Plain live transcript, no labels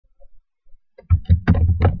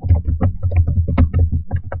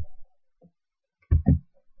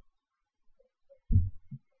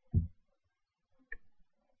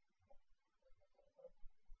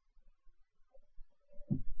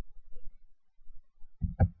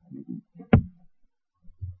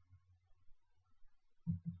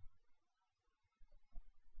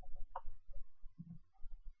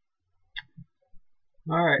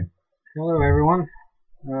Alright, hello everyone.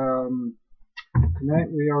 Um,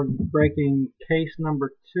 Tonight we are breaking case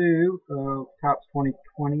number 2 of Topps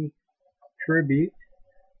 2020 Tribute.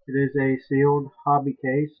 It is a sealed hobby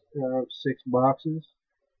case of 6 boxes.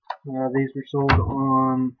 These were sold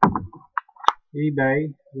on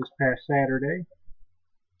eBay this past Saturday,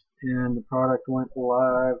 and the product went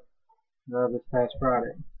live this past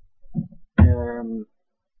Friday.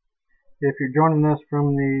 If you're joining us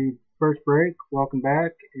from the first break, welcome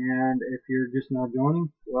back, and if you're just now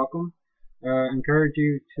joining, welcome. Encourage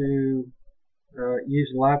you to use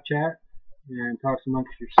the live chat and talk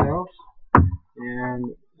amongst yourselves, and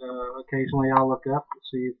occasionally I'll look up to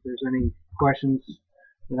see if there's any questions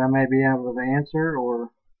that I may be able to answer,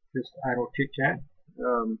 or just idle chit chat,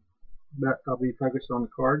 but I'll be focused on the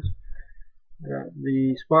cards.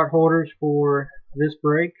 The spot holders for this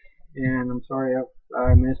break, and I'm sorry if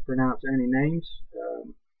I mispronounce any names,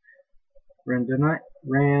 Randone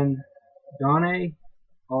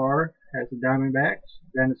R has the Diamondbacks,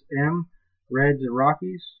 Dennis M, Reds the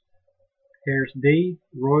Rockies, Harris D,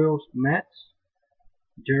 Royals Mets,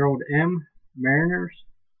 Gerald M, Mariners,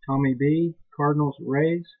 Tommy B, Cardinals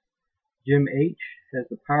Rays, Jim H has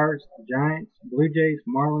the Pirates, Giants, Blue Jays,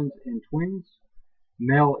 Marlins, and Twins,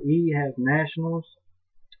 Mel E has Nationals,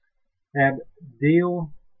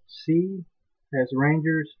 Abdil C has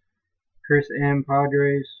Rangers, Chris M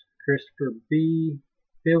Padres, Christopher B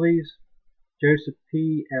Phillies, Joseph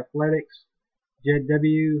P Athletics, Jed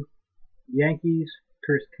W Yankees,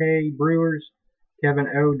 Chris K Brewers, Kevin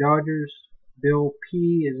O Dodgers, Bill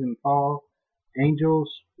P is in Paul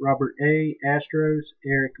Angels, Robert A Astros,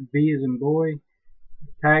 Eric B is in Boy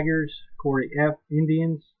Tigers, Corey F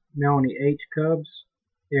Indians, Melanie H Cubs,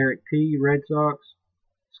 Eric P Red Sox,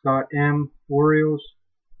 Scott M Orioles,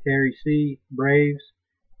 Terry C Braves,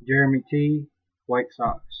 Jeremy T White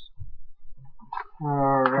Sox.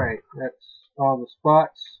 Alright, that's all the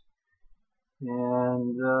spots,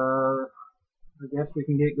 and I guess we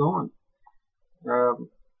can get going.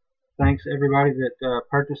 Thanks everybody that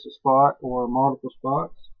purchased a spot or multiple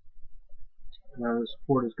spots. The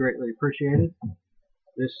support is greatly appreciated.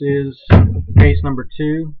 This is case number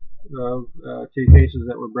 2 of 2 cases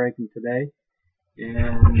that we're breaking today,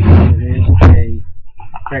 and it is a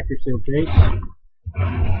factory seal case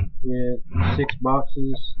with 6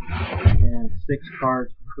 boxes and 6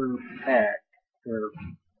 cards per pack, or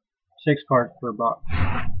 6 cards per box.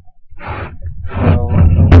 So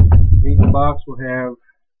each box will have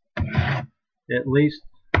at least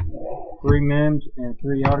 3 mems and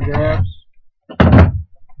 3 autographs.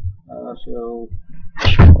 So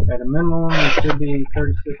at a minimum it should be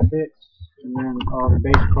 36 hits, and then all the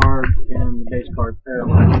base cards and the base card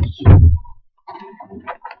parallels.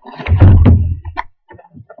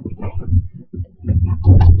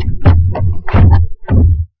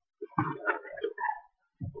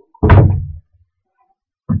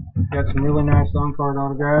 Got some really nice on-card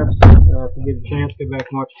autographs. If you get a chance, go back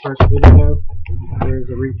and watch the first video. There's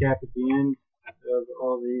a recap at the end of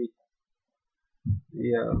all the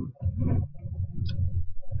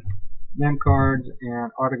mem cards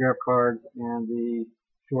and autograph cards and the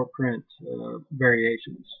short print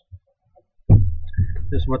variations.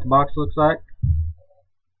 This is what the box looks like.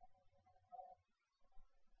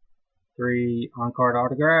 3 on-card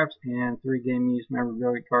autographs and 3 game use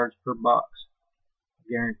memorabilia cards per box,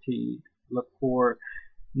 guaranteed. Look for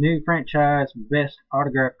new franchise best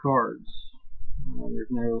autograph cards.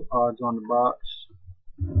 There's no odds on the box.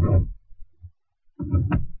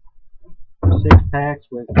 6 packs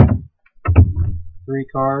with 3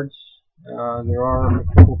 cards. There are a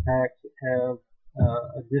couple packs that have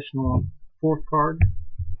additional 4th card.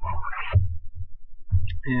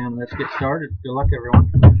 And let's get started. Good luck,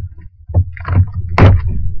 everyone.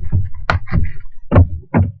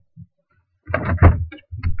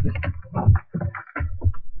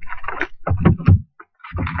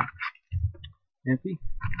 Empty.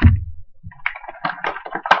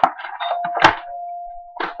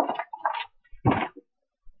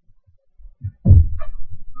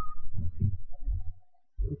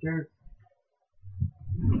 Okay.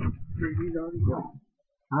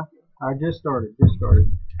 Huh? I just started.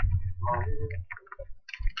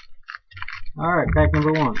 Alright, pack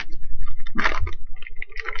number 1.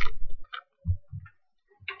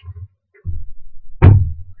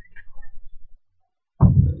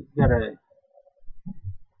 Got a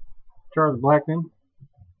Charles Blackmon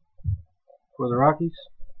for the Rockies.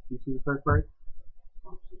 You see the first break?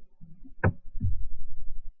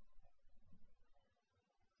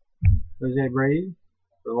 Jose Abreu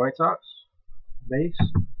for the White Sox, base.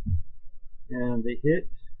 And the hit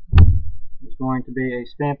is going to be a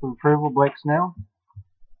stamp of approval, Blake Snell.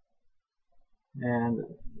 And the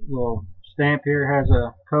little stamp here has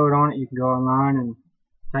a code on it. You can go online and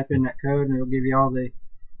type in that code, and it'll give you all the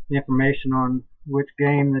information on which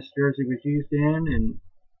game this jersey was used in, and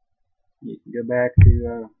you can go back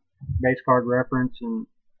to base card reference and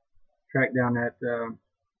track down that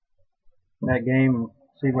game and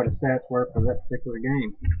see what the stats were for that particular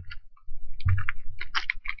game.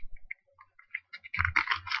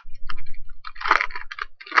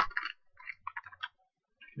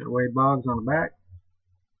 Got Wade Boggs on the back.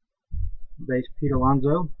 Base Pete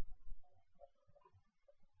Alonso.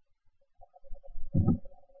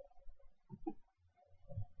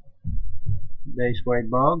 Base Wade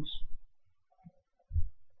Boggs.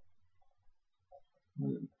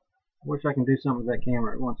 Wish I can do something with that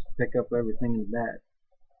camera. It wants to pick up everything in the back.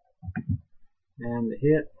 And the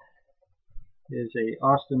hit is a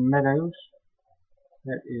Austin Meadows.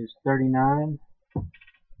 That is 39 of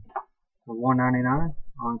 199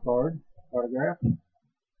 on card autograph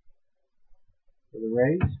for the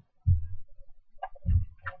Rays.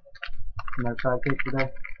 No sidekick today.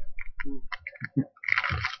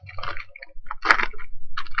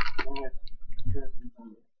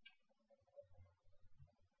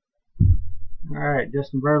 Alright,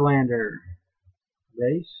 Justin Verlander,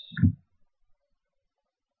 base.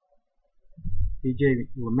 DJ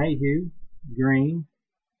LeMahieu, green,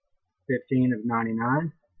 15 of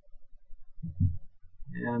 99.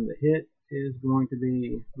 And the hit is going to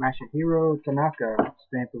be Masahiro Tanaka,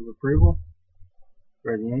 stamp of approval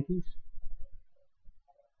for the Yankees.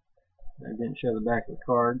 I didn't show the back of the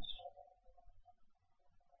cards.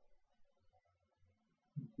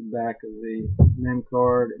 The back of the mem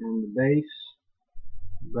card and the base.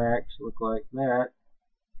 Backs look like that.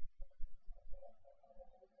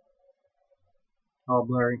 All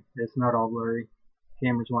blurry. It's not all blurry.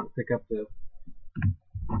 Cameras want to pick up the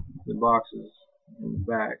boxes in the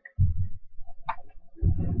back.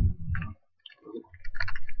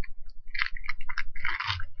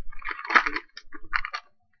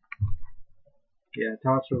 Yeah,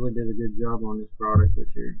 Topps really did a good job on this product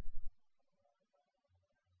this year.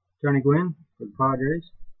 Tony Gwynn for the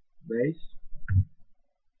Padres, base.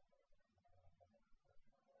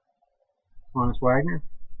 Honus Wagner,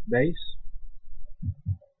 base.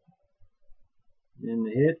 And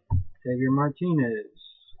the hit, Xavier Martinez.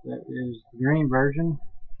 That is the green version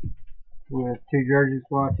with 2 jersey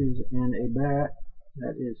swatches and a bat.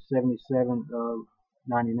 That is 77 of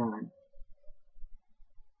 99.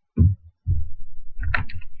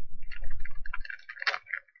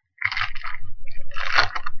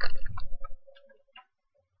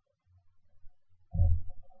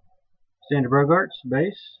 Xander Bogaerts,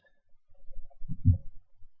 base.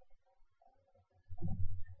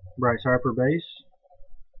 Bryce Harper, base.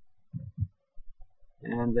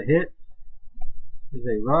 And the hit is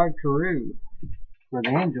a Rod Carew for the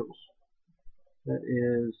Angels. That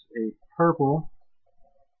is a purple,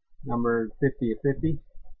 numbered 50 of 50.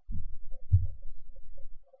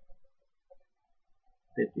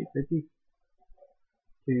 50 of 50.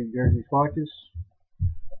 2 jersey swatches.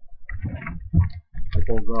 Like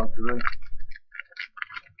old Rod Carew.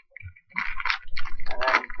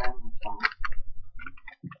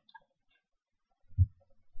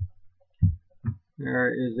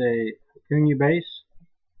 There is a Acuna base.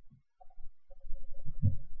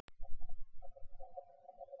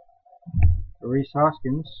 A Rhys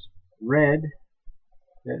Hoskins, red.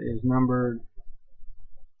 That is numbered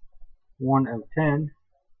 1 of 10.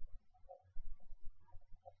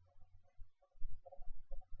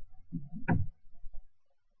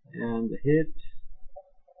 And the hit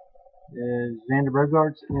is Xander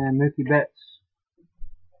Bogaerts and Mookie Betts.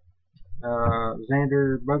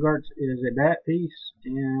 Xander Bogaerts is a bat piece,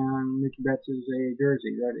 and Mookie Betts is a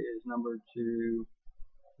jersey. That is numbered to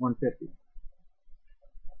 150.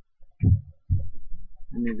 I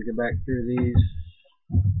need to go back through these.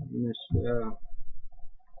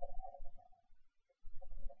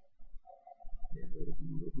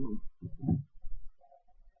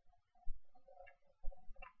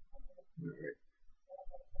 Alright.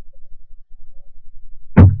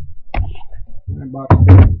 Box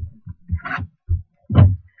 2.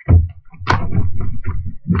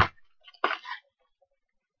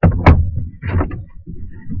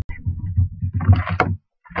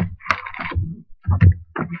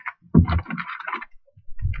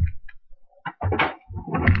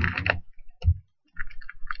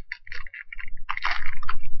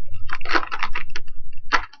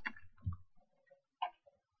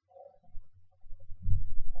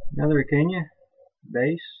 Another Acuna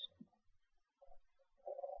base.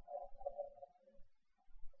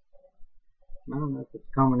 I don't know if it's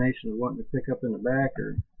a combination of wanting to pick up in the back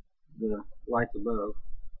or the lights above.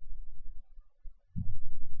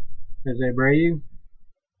 Jose Abreu,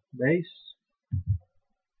 base,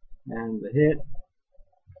 and the hit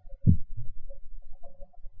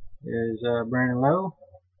is Brandon Lowe.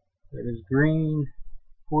 That is green,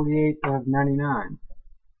 48 of 99.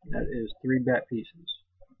 That is 3 bet pieces.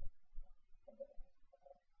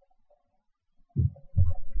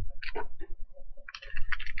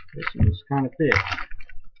 This one's kind of thick.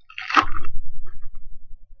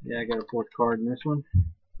 Yeah, I got a 4th card in this one.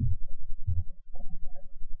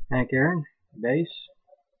 Hank Aaron, base.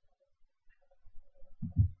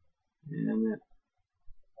 And that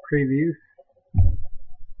preview.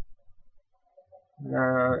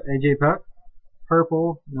 AJ Puck,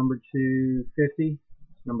 purple, number 250,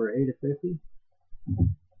 number 8 of 50.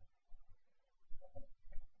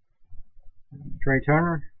 Trey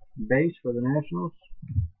Turner, base for the Nationals.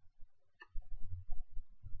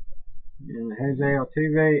 And Jose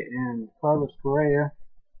Altuve and Carlos Correa,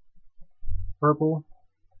 purple.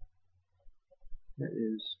 That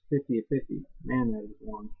is 50 of 50. Man, that is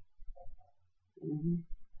one.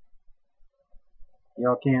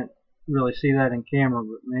 Y'all can't really see that in camera,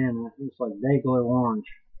 but man, it's like day glow orange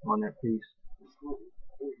on that piece.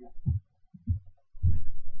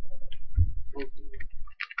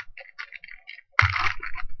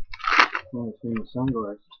 I've seen the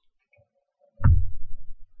sunglasses.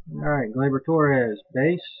 Alright, Gleyber Torres,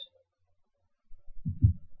 base.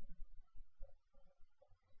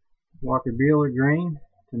 Walker Buehler, green,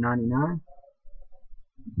 to 99.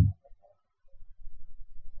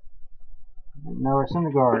 And Noah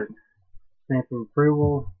Syndergaard, stamp of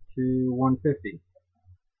approval to 150.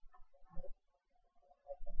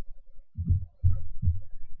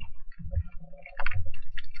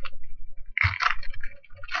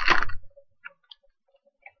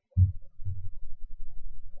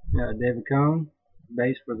 David Cone,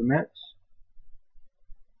 base for the Mets.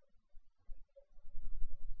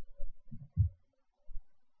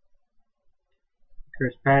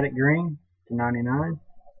 Chris Paddock, green, to 99.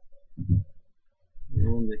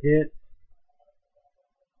 And the hit,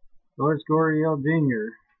 Lourdes Gurriel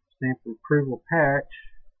Jr., stamp of approval patch.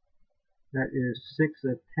 That is 6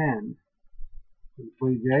 of 10 for the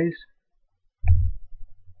Blue Jays.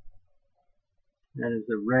 That is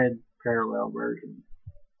the red parallel version.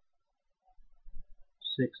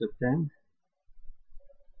 6 of 10.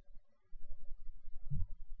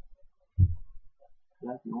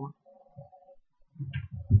 That's more.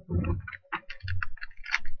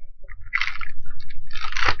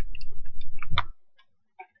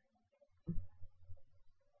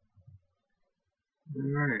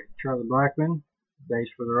 Alright, Charlie Blackmon, base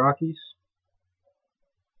for the Rockies.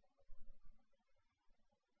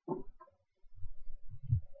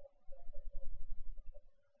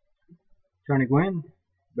 Tony Gwynn,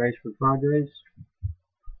 base for the Padres.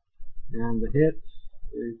 And the hit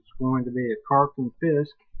is going to be a Carlton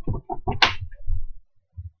Fisk.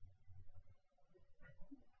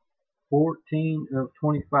 14 of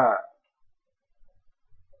 25.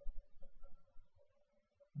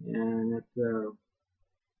 And it's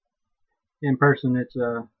in person it's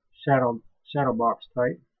a shadow box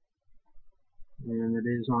type. And it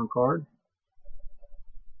is on card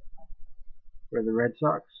for the Red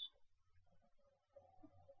Sox.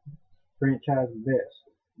 Franchise best.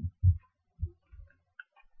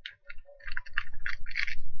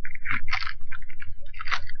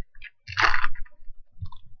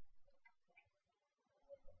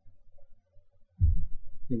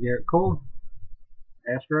 Garrett Cole,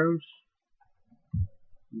 Astros,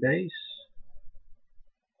 base.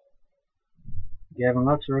 Gavin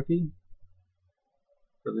Lux, rookie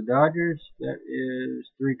for the Dodgers. That is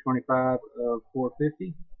 325 of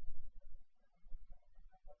 450.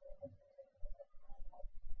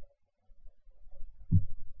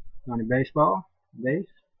 Johnny Baseball, base.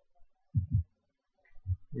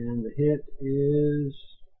 And the hit is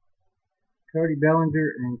Cody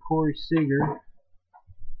Bellinger and Corey Seager.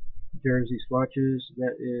 Jersey swatches.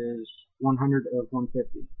 That is 100 of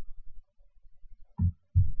 150.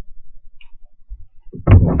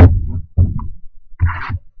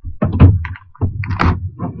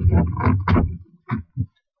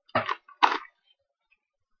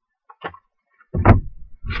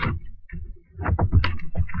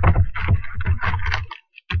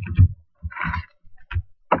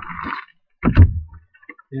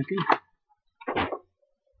 Empty.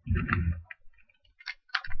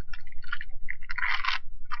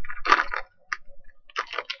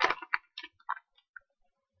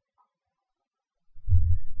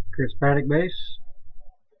 Chris Paddock, base.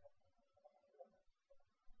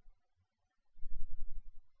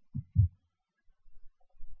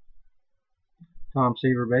 Tom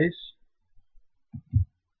Seaver base.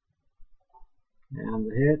 And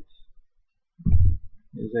the hit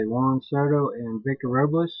is a Juan Soto and Victor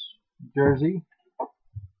Robles jersey.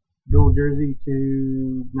 Dual jersey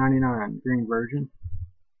to 99, green version.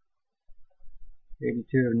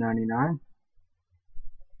 82 of 99.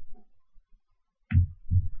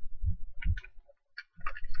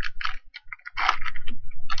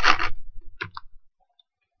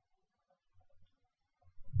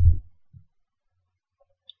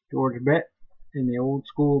 George Bett in the old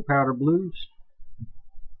school powder blues.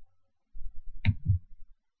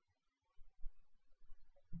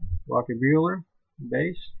 Walker Buehler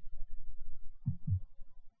base.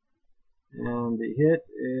 And the hit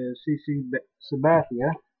is CC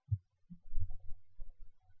Sabathia.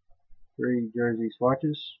 3 jersey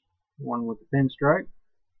swatches, one with the pinstripe.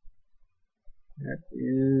 That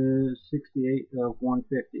is 68 of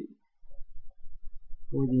 150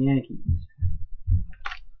 for the Yankees.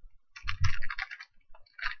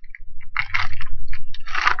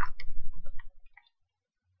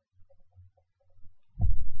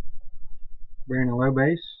 Brandon Lowe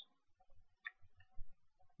base.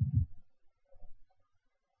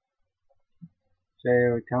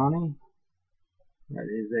 Shohei Ohtani. That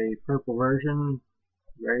is a purple version,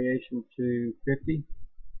 variation to 50.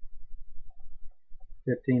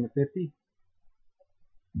 15 of 50.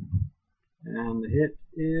 And the hit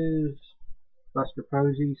is Buster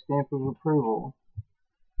Posey, stamp of approval.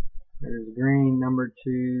 That is green, numbered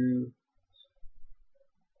to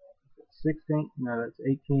 16. No, that's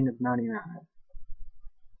 18 of 99.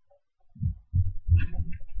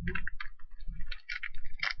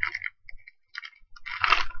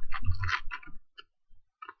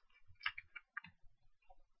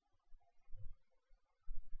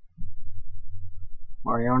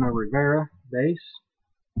 Mariano Rivera base.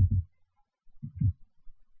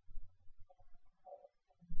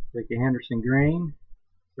 Ricky Henderson green,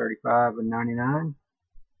 35 of 99.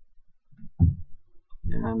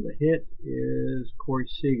 And the hit is Corey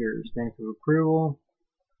Seager, stamp of approval.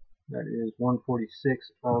 That is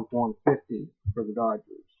 146 of 150 for the Dodgers.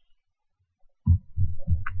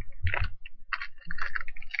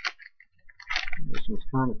 This one's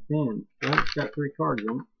kind of thin, but it's got 3 cards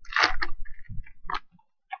in it.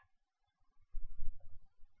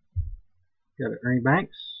 Got Ernie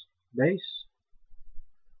Banks base.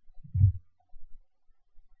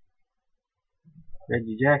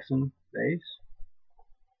 Reggie Jackson base.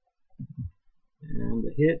 And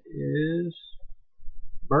the hit is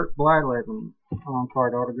Bert Blyleven on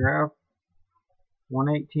card autograph.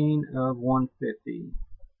 118 of 150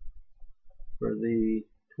 for the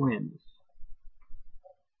Twins.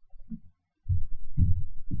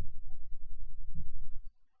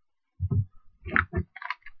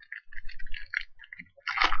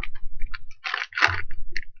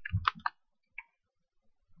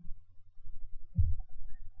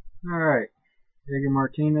 Alright, Edgar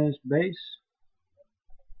Martinez base.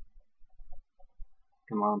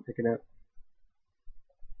 Come on, pick it up.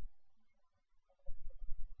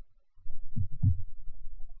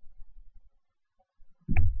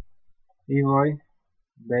 Eloy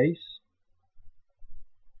base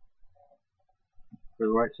for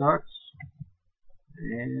the White Sox.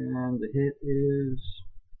 And the hit is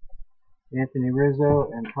Anthony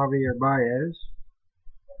Rizzo and Javier Baez.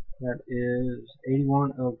 That is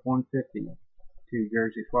 81 of 150. 2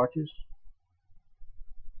 jersey swatches.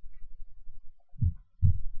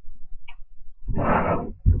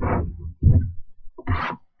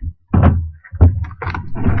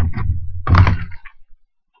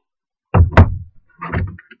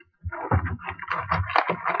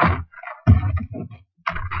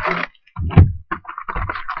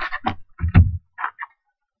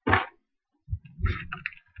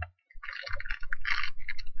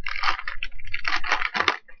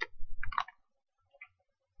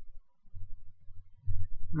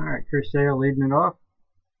 Alright, Chris Sale leading it off.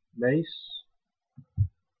 Base.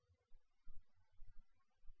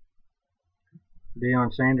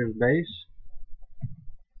 Deion Sanders base.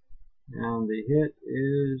 And the hit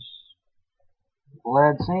is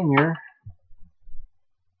Vlad Sr.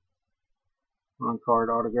 on card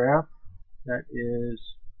autograph. That is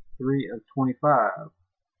 3 of 25.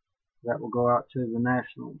 That will go out to the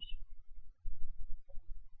Nationals.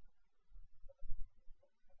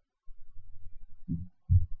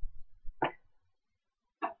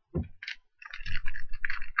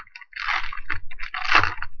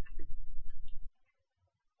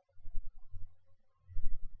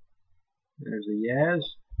 There's a Yaz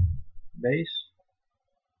base.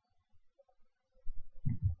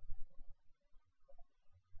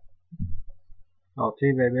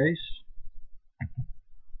 Altuve base.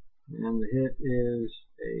 And the hit is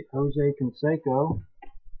a Jose Canseco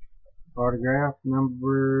autograph,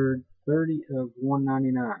 numbered 30 of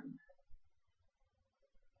 199.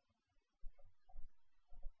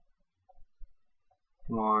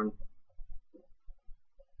 Come on.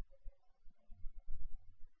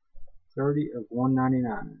 30 of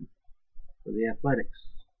 199 for the Athletics.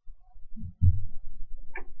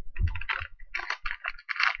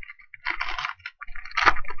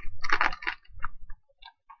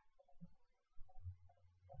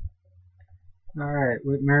 Alright,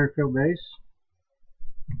 Whit Merrifield base.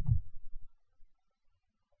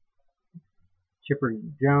 Chipper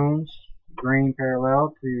Jones, green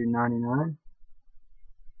parallel to 99.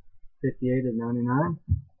 58 of 99.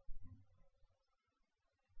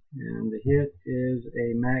 And the hit is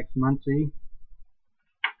a Max Muncy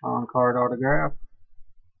on-card autograph,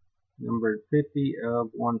 numbered 50 of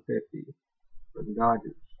 150 for the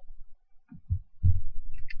Dodgers.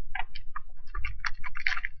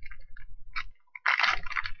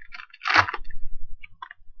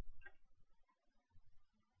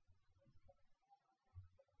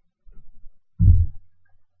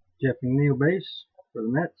 Jeff McNeil base for the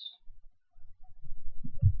Mets.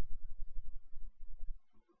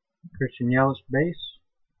 Christian Yelich base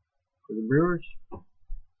for the Brewers.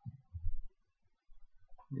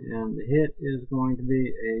 And the hit is going to be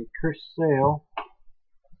a Chris Sale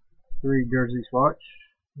 3 jersey swatch.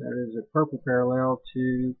 That is a purple parallel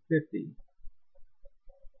to 50.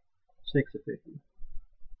 6 of 50.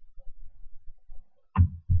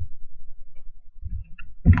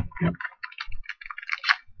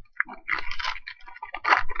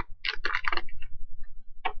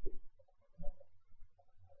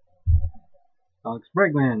 Alex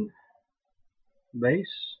Bregman base.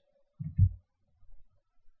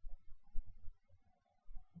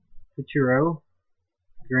 Ichiro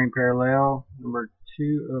green parallel, number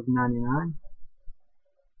 2 of 99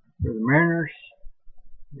 for the Mariners.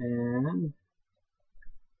 And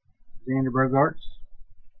Xander Bogaerts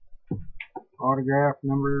autograph,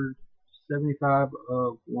 number 75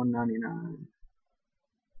 of 199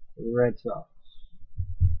 for the Red Sox.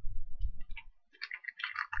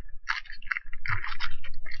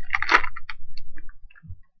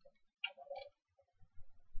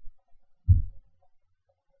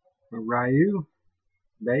 Ryu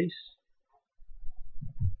base.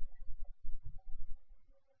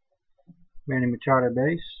 Manny Machado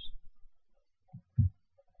base.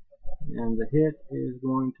 And the hit is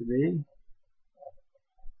going to be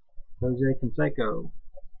Jose Canseco.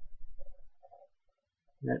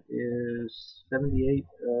 That is 78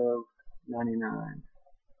 of 99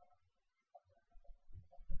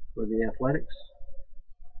 for the Athletics.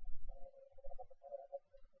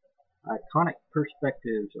 Iconic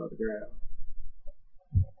Perspectives autograph.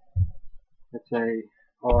 That's a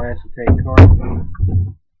all acetate card.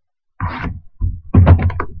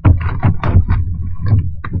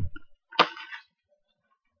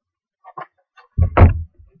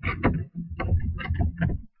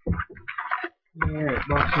 Alright,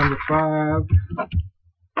 box number 5.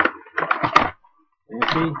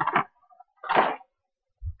 Empty.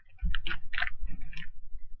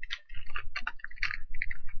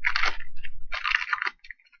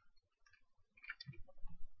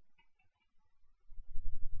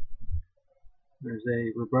 There's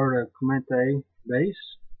a Roberto Clemente base.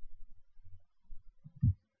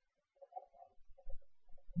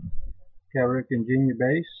 Cal Ripken Jr.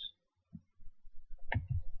 base.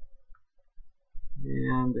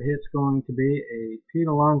 And the hit's going to be a Pete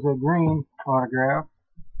Alonso green autograph,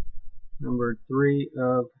 number 3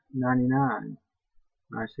 of 99.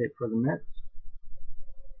 Nice hit for the Mets.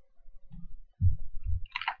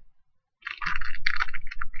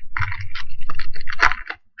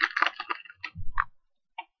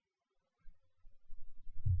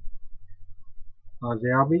 Ozzie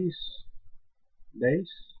Albies base.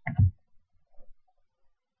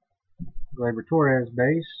 Gleyber Torres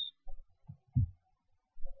base.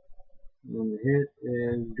 And the hit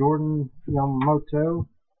is Jordan Yamamoto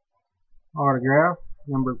autograph,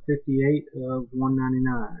 number 58 of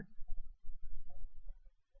 199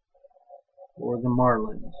 for the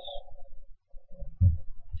Marlins.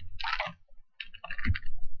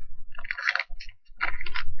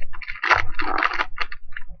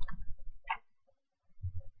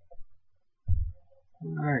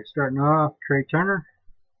 Alright, starting off, Trey Turner.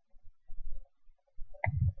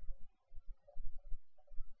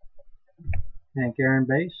 Hank Aaron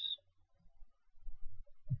base.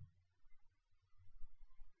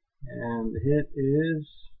 And the hit is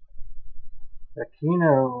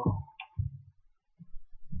Aquino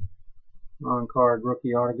on-card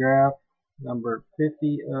rookie autograph, number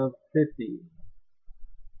 50 of 150.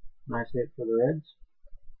 Nice hit for the Reds.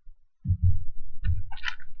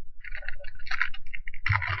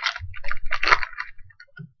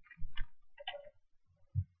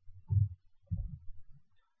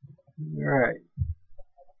 Alright,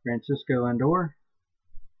 Francisco Lindor.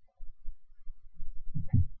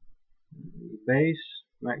 Base,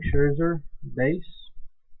 Max Scherzer, base.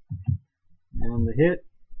 And the hit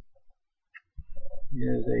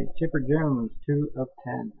is a Chipper Jones, 2 of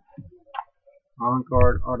 10.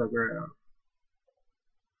 On-card autograph.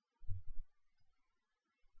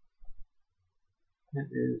 That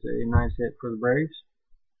is a nice hit for the Braves.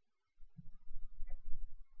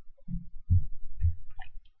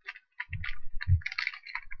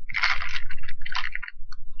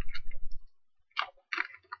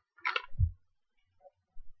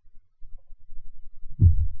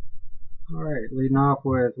 Alright, leading off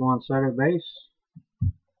with Juan Soto, base.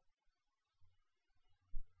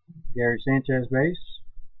 Gary Sanchez, base.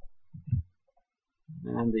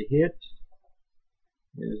 And the hit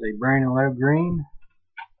is a Brandon Lowe green,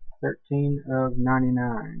 13 of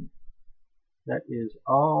 99. That is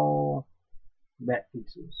all bat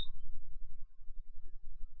pieces.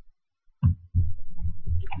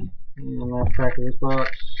 And last pack of this box,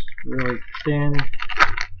 really thin.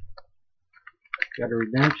 Got a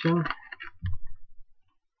redemption.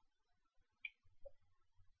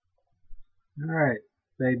 Alright,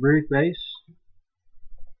 Babe Ruth, base.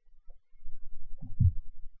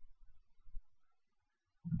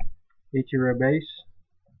 Ichiro, base.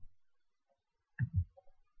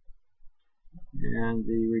 And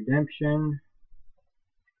the redemption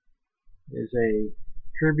is a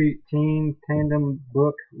Tribute Team Tandem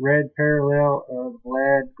Book Red Parallel of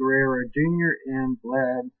Vlad Guerrero Jr. and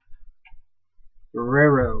Vlad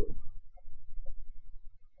Guerrero.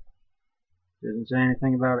 Doesn't say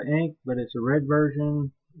anything about ink, but it's a red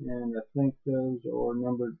version, and I think those are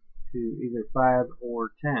numbered to either 5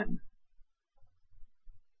 or 10.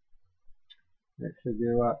 That should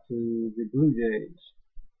go out to the Blue Jays.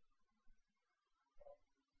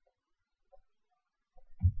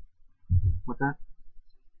 What's that?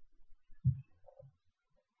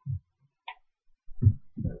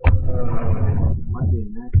 Might be a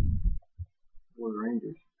National or the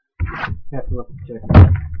Rangers. Have to look and check it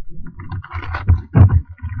out.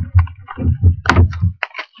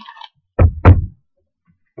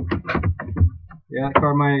 Yeah, that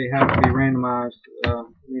card might have to be randomized.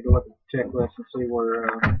 Need to look at the checklist and see where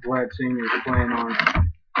Vlad Sr. is playing on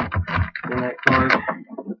that card.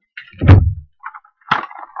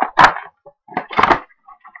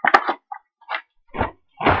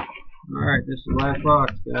 Alright, this is the last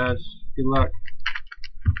box, guys. Good luck.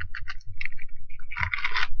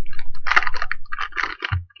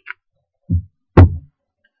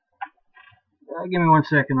 Give me 1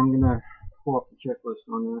 second. I'm going to pull up the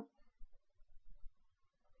checklist on that.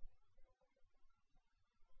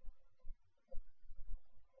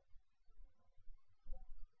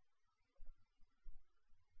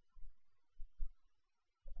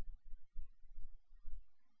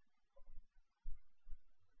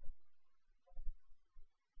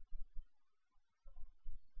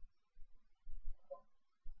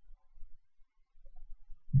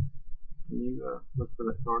 Can you look for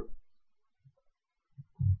that card?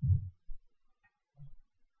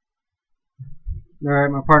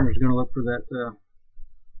 Alright, my partner's going to look for that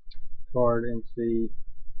card and see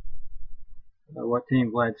what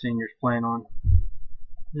team Vlad Sr. is playing on.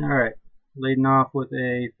 Alright, leading off with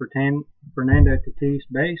a Fernando Tatis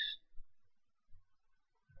base.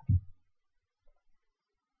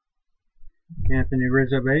 Anthony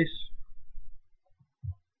Rizzo base.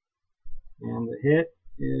 And the hit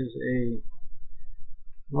is a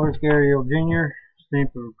Lourdes Gurriel Jr.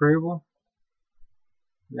 stamp of approval.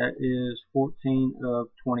 That is 14 of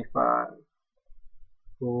 25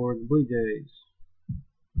 for the Blue Jays.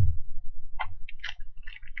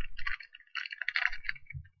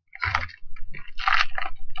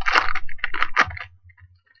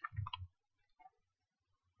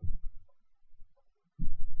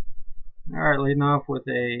 Alright, leading off with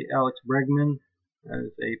a Alex Bregman. That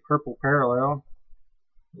is a purple parallel,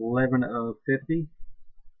 11 of 50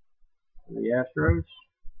 for the Astros.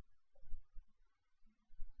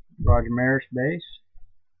 Roger Maris base.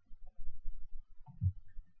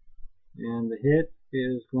 And the hit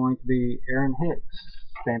is going to be Aaron Hicks,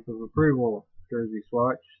 stamp of approval, jersey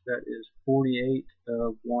swatch. That is 48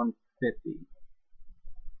 of 150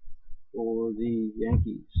 for the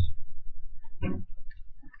Yankees.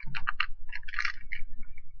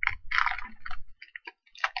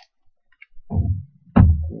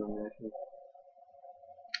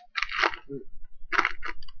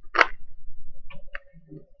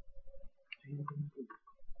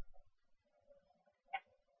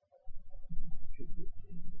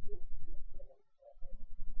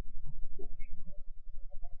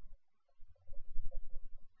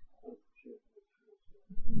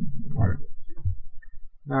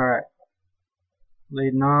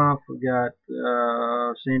 leading off, we got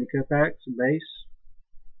Sandy Koufax, base.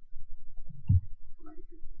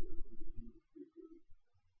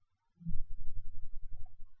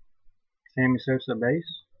 Sammy Sosa,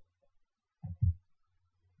 base.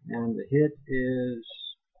 And the hit is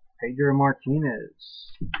Pedro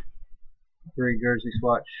Martinez. 3 jersey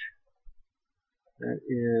swatch. That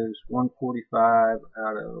is 145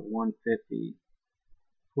 out of 150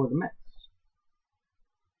 for the Mets.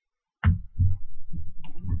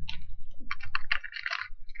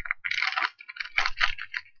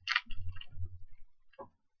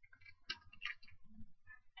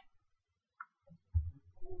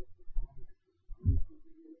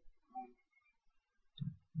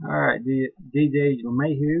 Alright, DJ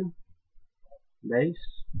LeMahieu, base.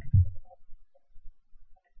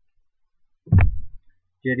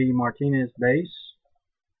 JD Martinez, base.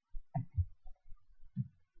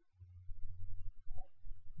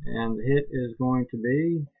 And the hit is going to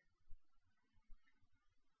be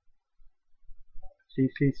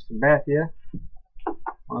CC Sabathia,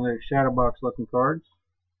 one of those shadow box looking cards.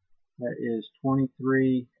 That is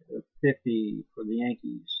 23 of 50 for the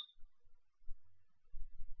Yankees.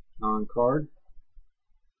 On card.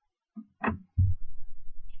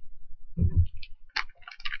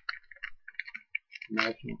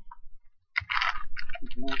 National.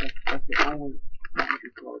 That's the only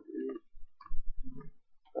card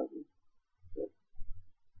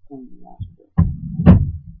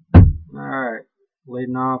Alright,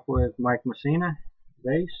 leading off with Mike Mussina,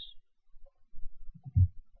 base.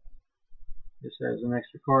 This has an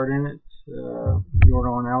extra card in it.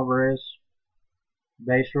 Yordan Alvarez,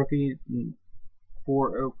 base rookie,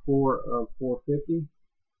 404 of 450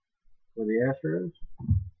 for the Astros.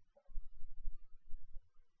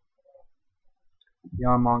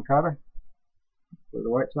 Yoan Moncada for the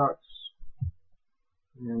White Sox.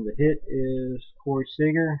 And the hit is Corey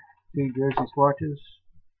Seager, 2 jersey swatches.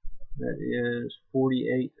 That is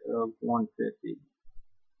 48 of 150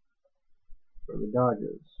 for the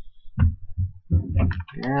Dodgers.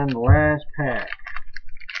 And the last pack.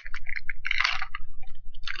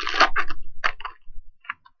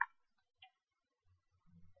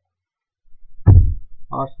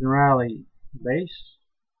 Austin Riley, base.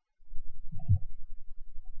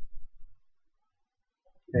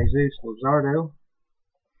 Jesus Luzardo,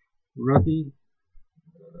 rookie,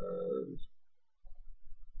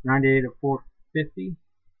 98 of 450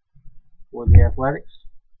 for the Athletics.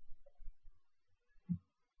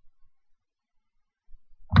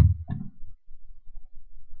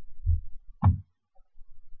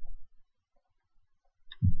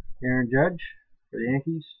 Aaron Judge for the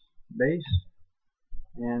Yankees, base.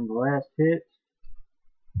 And the last hit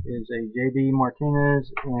is a JD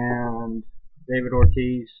Martinez and David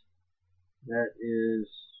Ortiz. That is,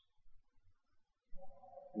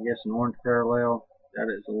 I guess, an orange parallel. That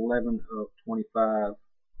is 11 of 25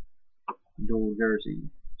 dual jersey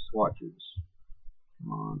swatches.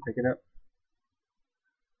 Come on, pick it up.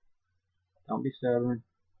 Don't be stubborn.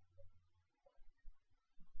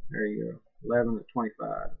 There you go. 11 of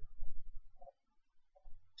 25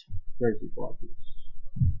 jersey swatches.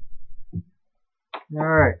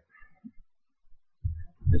 Alright.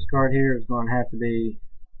 This card here is going to have to be,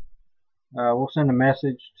 we'll send a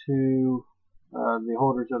message to the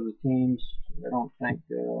holders of the teams. I don't think,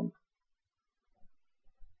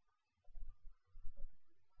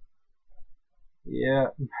 yeah.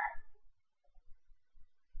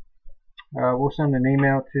 We'll send an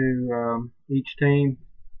email to each team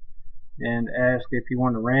and ask if you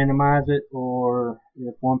want to randomize it, or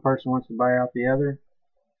if one person wants to buy out the other.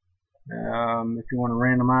 If you want to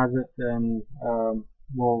randomize it, then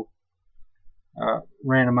we'll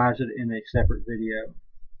randomize it in a separate video.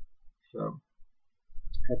 So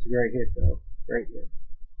that's a great hit, though. Great hit.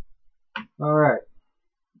 Alright,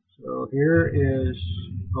 so here is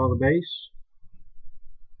all the base,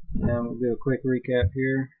 and we'll do a quick recap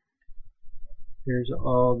here. Here's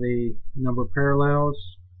all the number parallels.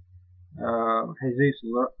 Jesus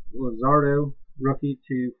Luzardo, rookie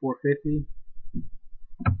to 450.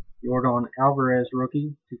 Yordan Alvarez,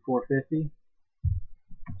 rookie to 450.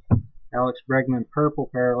 Alex Bregman, purple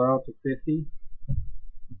parallel to 50.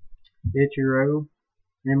 Ichiro,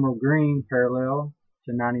 emerald green parallel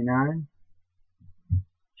to 99.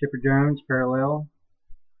 Chipper Jones, parallel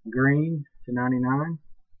green to 99.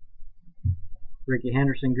 Ricky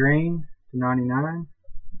Henderson, green to 99.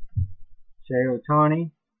 Shohei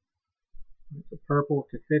Ohtani, it's a purple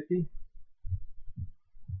to 50.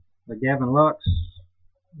 Gavin Lux,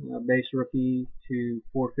 base rookie to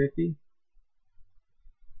 450.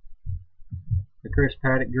 The Chris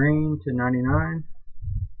Paddock green to 99.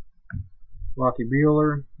 Lockie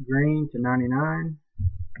Bueller, green /99.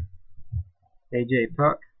 AJ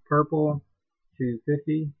Puck, purple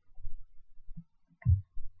 /250.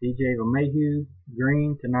 DJ LeMahieu,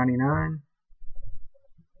 green /99.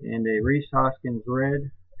 And a Rhys Hoskins,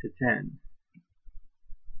 red /10.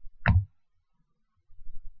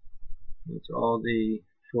 That's all the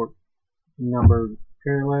short numbered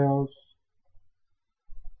parallels.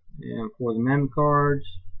 And for the mem cards,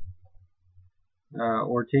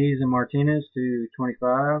 Ortiz and Martinez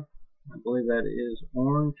 /25. I believe that is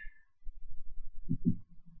orange.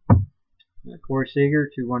 Corey Seager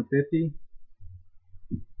 /150.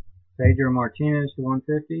 Pedro Martinez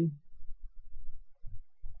 /150.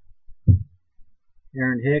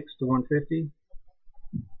 Aaron Hicks /150.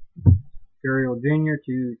 Gurriel Jr.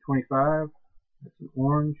 /25. That's an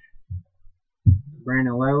orange.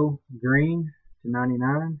 Brandon Lowe, green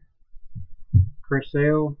 /99. Chris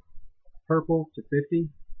Sale, purple /50.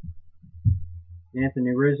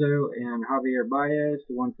 Anthony Rizzo and Javier Baez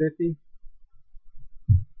 /150.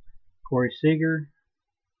 Corey Seager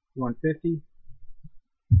 /150.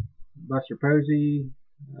 Buster Posey,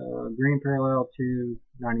 green parallel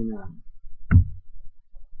 /99.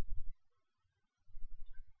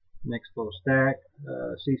 Next little stack,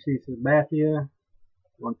 CC Sabathia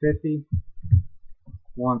 /150.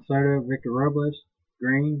 Juan Soto, Victor Robles,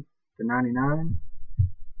 green /99.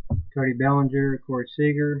 Cody Bellinger, Corey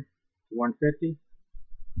Seager /150.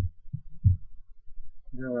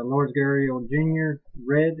 Lourdes Gurriel Jr.,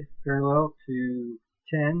 red parallel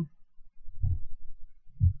 /10.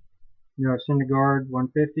 Noah Syndergaard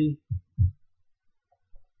 /150.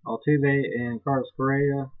 Altuve and Carlos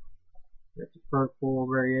Correa, that's a purple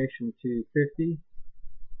variation /50.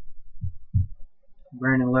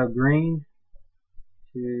 Brandon Lowe, green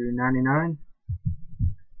 /99.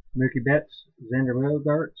 Mookie Betts, Xander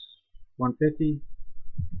Bogaerts /150.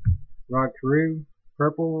 Rod Carew,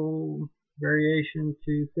 purple variation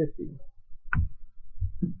 /50.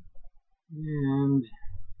 And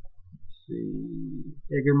let's see,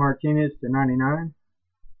 Edgar Martinez /99.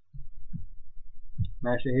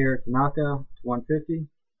 Masahiro Tanaka /150.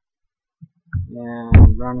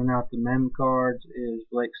 And running out the mem cards is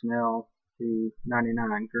Blake Snell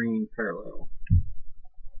 /99, green parallel.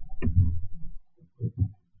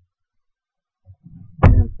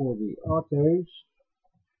 And for the autos,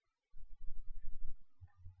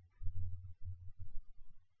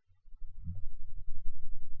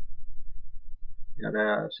 got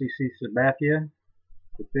CC Sabathia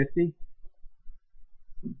 /50.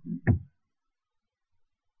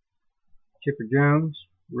 Chipper Jones,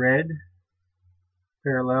 red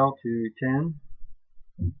parallel /10.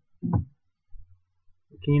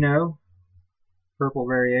 Aquino, purple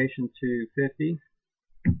variation /50.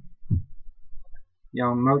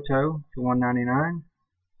 Yamamoto /199.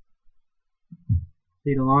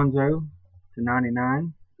 Pete Alonso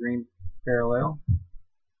 /99, green parallel.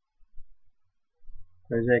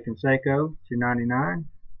 Jose Canseco /99.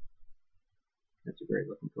 That's a great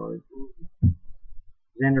looking card.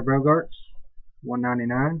 Xander Bogaerts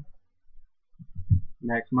 /199.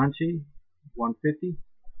 Max Muncy /150.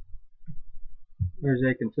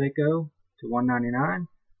 Jose Canseco /199.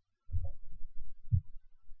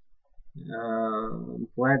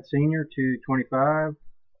 Vlad Sr. /25.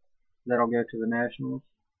 That'll go to the Nationals.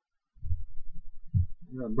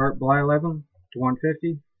 Bert Blyleven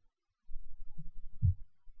 /150.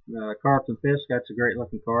 Carlton Fisk, that's a great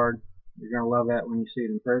looking card. You're going to love that when you see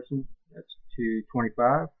it in person. That's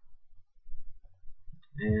 /25.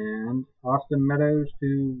 And Austin Meadows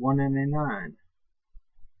 /199.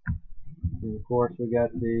 And of course we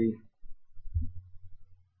got the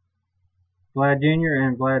Vlad Jr.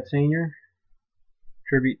 and Vlad Sr.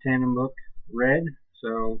 Tribute Tandem Book, red.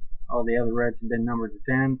 So all the other reds have been numbered to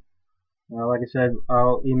 10. Like I said,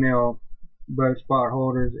 I'll email both spot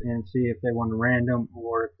holders and see if they want a random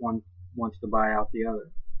or if one wants to buy out the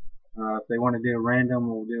other. If they want to do a random,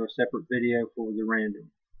 we'll do a separate video for the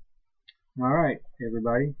random. Alright,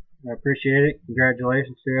 everybody. I appreciate it.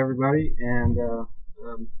 Congratulations to everybody. And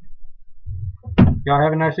y'all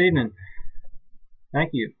have a nice evening.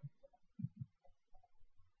 Thank you.